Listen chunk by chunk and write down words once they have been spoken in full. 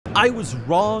I was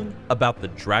wrong about the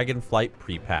Dragonflight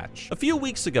pre-patch. A few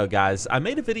weeks ago, guys, I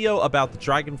made a video about the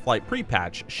Dragonflight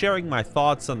pre-patch, sharing my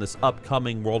thoughts on this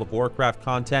upcoming World of Warcraft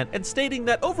content, and stating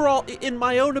that overall, in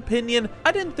my own opinion,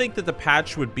 I didn't think that the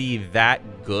patch would be that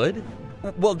good.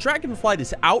 Well, Dragonflight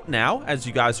is out now, as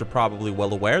you guys are probably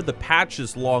well aware. The patch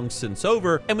is long since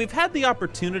over, and we've had the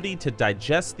opportunity to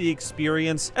digest the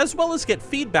experience, as well as get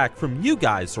feedback from you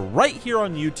guys right here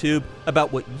on YouTube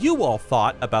about what you all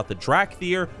thought about the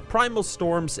Drakthir, Primal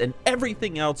Storms, and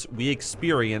everything else we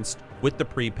experienced with the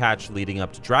pre-patch leading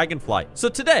up to Dragonflight. So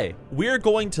today, we're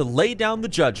going to lay down the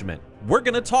judgment. We're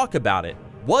going to talk about it.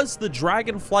 Was the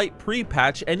Dragonflight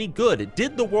pre-patch any good?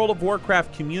 Did the World of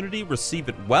Warcraft community receive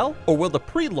it well? Or will the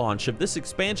pre-launch of this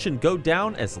expansion go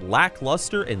down as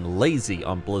lackluster and lazy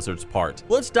on Blizzard's part?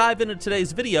 Let's dive into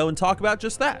today's video and talk about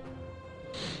just that.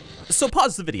 So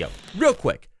pause the video real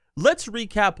quick. Let's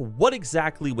recap what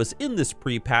exactly was in this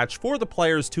pre-patch for the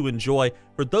players to enjoy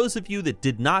for those of you that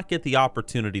did not get the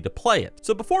opportunity to play it.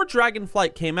 So before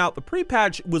Dragonflight came out, the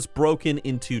pre-patch was broken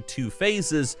into two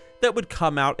phases that would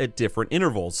come out at different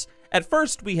intervals. At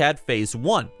first, we had Phase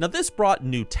 1. Now this brought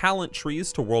new talent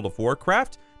trees to World of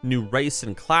Warcraft, new race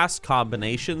and class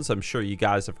combinations. I'm sure you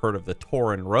guys have heard of the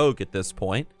Tauren Rogue at this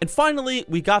point. And finally,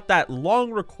 we got that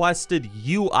long requested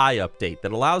UI update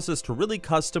that allows us to really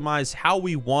customize how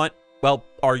we want, well,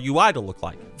 our UI to look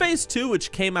like. Phase 2,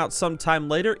 which came out sometime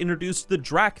later, introduced the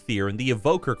Drakthir and the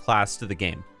Evoker class to the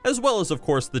game, as well as, of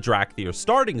course, the Drakthir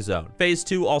starting zone. Phase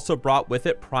 2 also brought with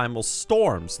it Primal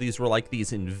Storms. These were like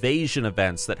these invasion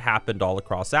events that happened all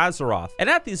across Azeroth. And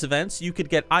at these events, you could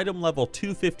get item level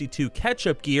 252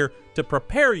 catch-up gear to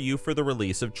prepare you for the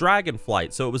release of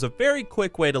Dragonflight, so it was a very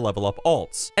quick way to level up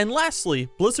alts. And lastly,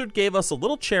 Blizzard gave us a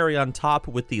little cherry on top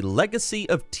with the Legacy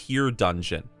of Tyr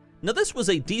dungeon. Now this was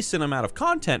a decent amount of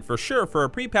content for sure for a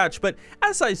pre-patch, but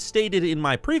as I stated in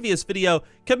my previous video,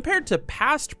 compared to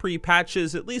past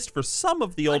pre-patches, at least for some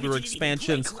of the older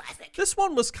expansions, this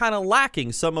one was kind of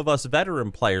lacking, some of us veteran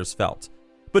players felt.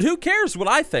 But who cares what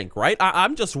I think, right?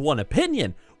 I'm just one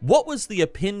opinion. What was the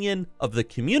opinion of the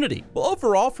community? Well,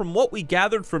 overall, from what we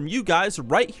gathered from you guys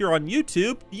right here on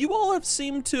YouTube, you all have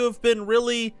seemed to have been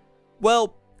really,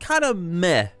 well, kind of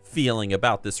meh feeling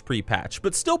about this pre-patch,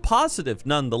 but still positive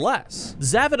nonetheless.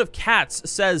 Zavid of Cats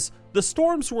says, the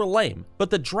storms were lame, but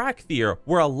the Drakthir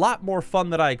were a lot more fun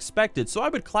than I expected, so I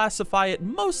would classify it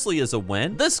mostly as a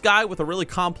win. This guy with a really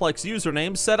complex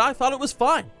username said, I thought it was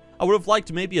fine. I would have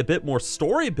liked maybe a bit more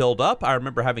story build-up. I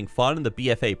remember having fun in the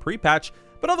BFA pre-patch,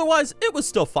 but otherwise, it was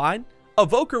still fine.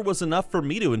 Evoker was enough for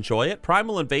me to enjoy it.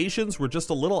 Primal Invasions were just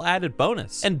a little added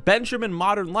bonus. And Benjamin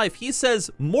Modern Life, he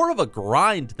says, more of a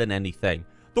grind than anything.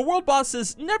 The world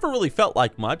bosses never really felt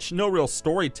like much, no real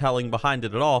storytelling behind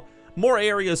it at all. More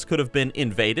areas could have been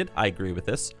invaded, I agree with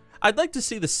this. I'd like to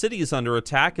see the cities under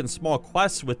attack and small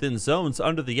quests within zones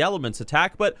under the elements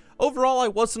attack, but overall I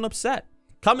wasn't upset.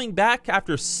 Coming back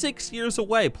after 6 years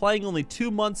away, playing only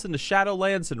 2 months into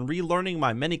Shadowlands and relearning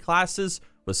my many classes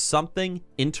was something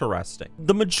interesting.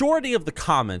 The majority of the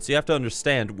comments, you have to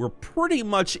understand, were pretty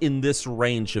much in this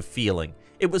range of feeling.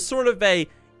 It was sort of a,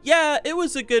 yeah, it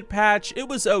was a good patch, it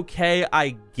was okay,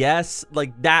 I guess,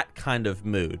 like that kind of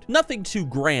mood. Nothing too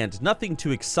grand, nothing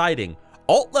too exciting.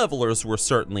 Alt levelers were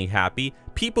certainly happy,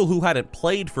 people who hadn't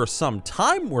played for some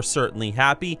time were certainly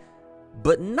happy,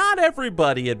 but not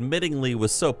everybody admittingly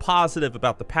was so positive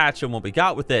about the patch and what we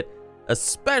got with it,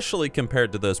 especially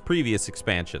compared to those previous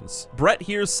expansions. Brett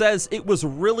here says it was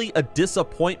really a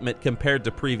disappointment compared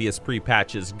to previous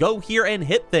pre-patches. Go here and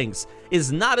hit things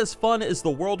is not as fun as the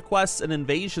world quests and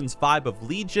invasions vibe of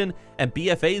Legion and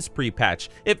BFA's pre-patch.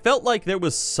 It felt like there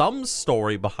was some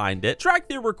story behind it.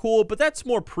 Drakthir were cool, but that's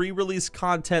more pre-release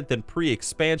content than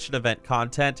pre-expansion event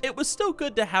content. It was still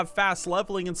good to have fast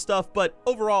leveling and stuff, but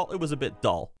overall it was a bit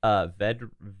dull.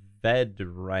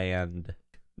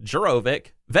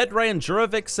 Vedran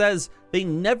Jurovic says they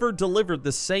never delivered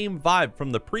the same vibe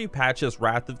from the pre-patch as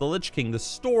Wrath of the Lich King. The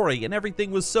story and everything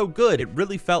was so good. It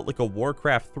really felt like a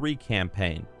Warcraft 3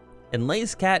 campaign. And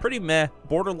Lazecat, pretty meh,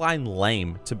 borderline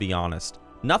lame, to be honest.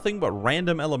 Nothing but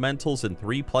random elementals in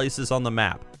 3 places on the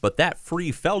map. But that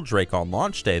free Feldrake on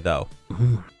launch day, though.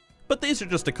 But these are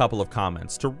just a couple of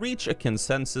comments. To reach a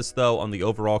consensus, though, on the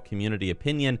overall community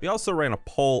opinion, we also ran a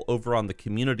poll over on the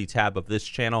community tab of this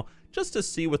channel just to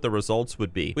see what the results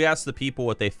would be. We asked the people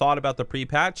what they thought about the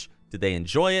pre-patch, did they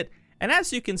enjoy it, and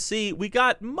as you can see, we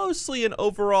got mostly an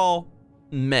overall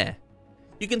meh.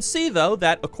 You can see, though,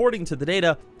 that according to the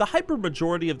data, the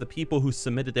hyper-majority of the people who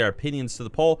submitted their opinions to the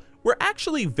poll were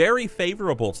actually very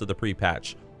favorable to the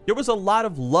pre-patch. There was a lot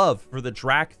of love for the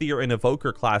Drakthir and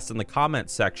Evoker class in the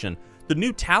comments section. The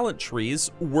new talent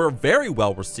trees were very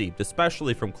well received,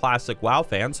 especially from classic WoW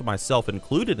fans, myself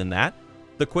included in that.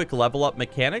 The quick level up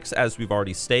mechanics, as we've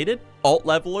already stated. Alt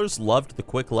levelers loved the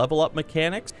quick level up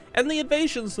mechanics, and the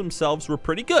invasions themselves were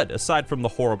pretty good, aside from the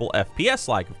horrible FPS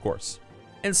lag, of course.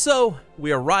 And so,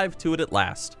 we arrived to it at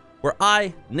last, where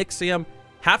I, Nixxiom,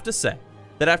 have to say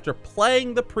that after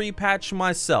playing the pre-patch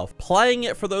myself, playing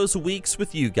it for those weeks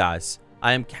with you guys,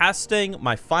 I am casting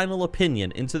my final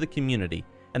opinion into the community,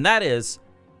 and that is,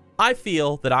 I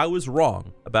feel that I was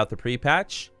wrong about the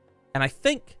pre-patch, and I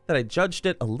think that I judged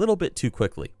it a little bit too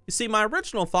quickly. You see, my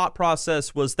original thought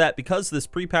process was that because this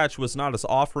pre-patch was not as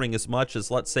offering as much as,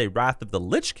 let's say, Wrath of the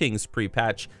Lich King's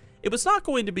pre-patch, it was not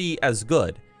going to be as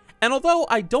good. And although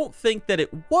I don't think that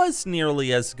it was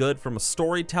nearly as good from a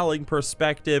storytelling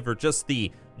perspective or just the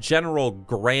general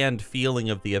grand feeling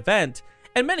of the event,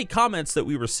 and many comments that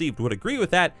we received would agree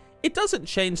with that, it doesn't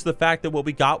change the fact that what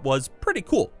we got was pretty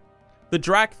cool. The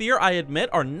Drakthir, I admit,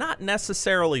 are not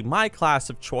necessarily my class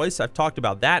of choice. I've talked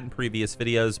about that in previous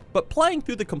videos, but playing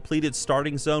through the completed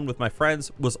starting zone with my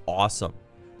friends was awesome.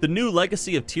 The new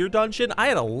Legacy of Tyr dungeon, I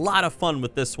had a lot of fun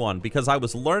with this one because I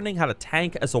was learning how to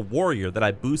tank as a warrior that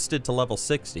I boosted to level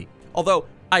 60. Although,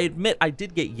 I admit I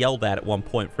did get yelled at one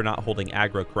point for not holding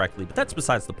aggro correctly, but that's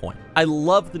besides the point. I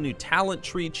love the new talent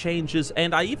tree changes,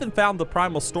 and I even found the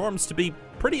Primal Storms to be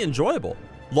pretty enjoyable.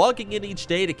 Logging in each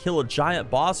day to kill a giant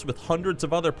boss with hundreds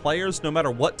of other players, no matter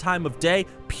what time of day,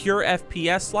 pure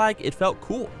FPS lag, it felt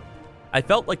cool. I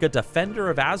felt like a defender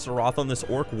of Azeroth on this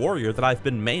orc warrior that I've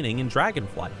been maining in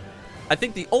Dragonflight. I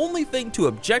think the only thing to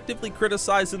objectively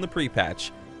criticize in the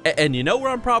pre-patch, and you know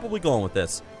where I'm probably going with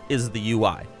this, is the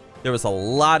UI. There was a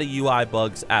lot of UI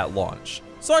bugs at launch,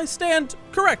 so I stand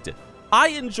corrected. I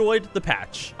enjoyed the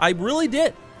patch. I really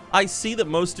did. I see that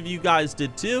most of you guys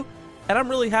did too, and I'm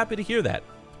really happy to hear that.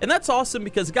 And that's awesome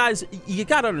because, guys, you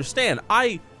gotta understand,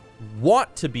 I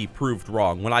want to be proved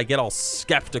wrong when I get all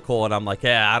skeptical and I'm like,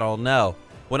 I don't know.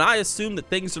 When I assume that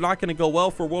things are not going to go well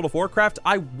for World of Warcraft,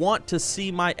 I want to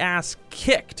see my ass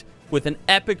kicked with an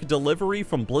epic delivery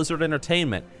from Blizzard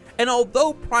Entertainment. And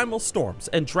although Primal Storms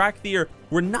and Drakthir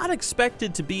were not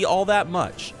expected to be all that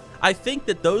much, I think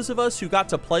that those of us who got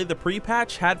to play the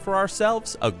pre-patch had for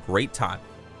ourselves a great time.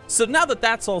 So now that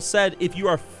that's all said, if you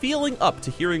are feeling up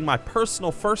to hearing my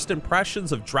personal first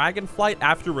impressions of Dragonflight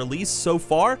after release so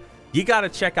far, you gotta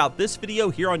check out this video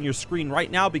here on your screen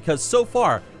right now because so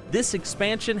far, this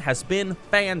expansion has been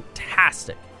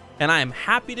fantastic. And I am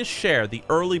happy to share the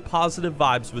early positive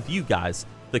vibes with you guys,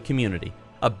 the community.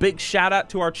 A big shout out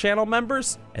to our channel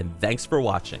members, and thanks for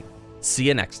watching. See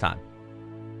you next time.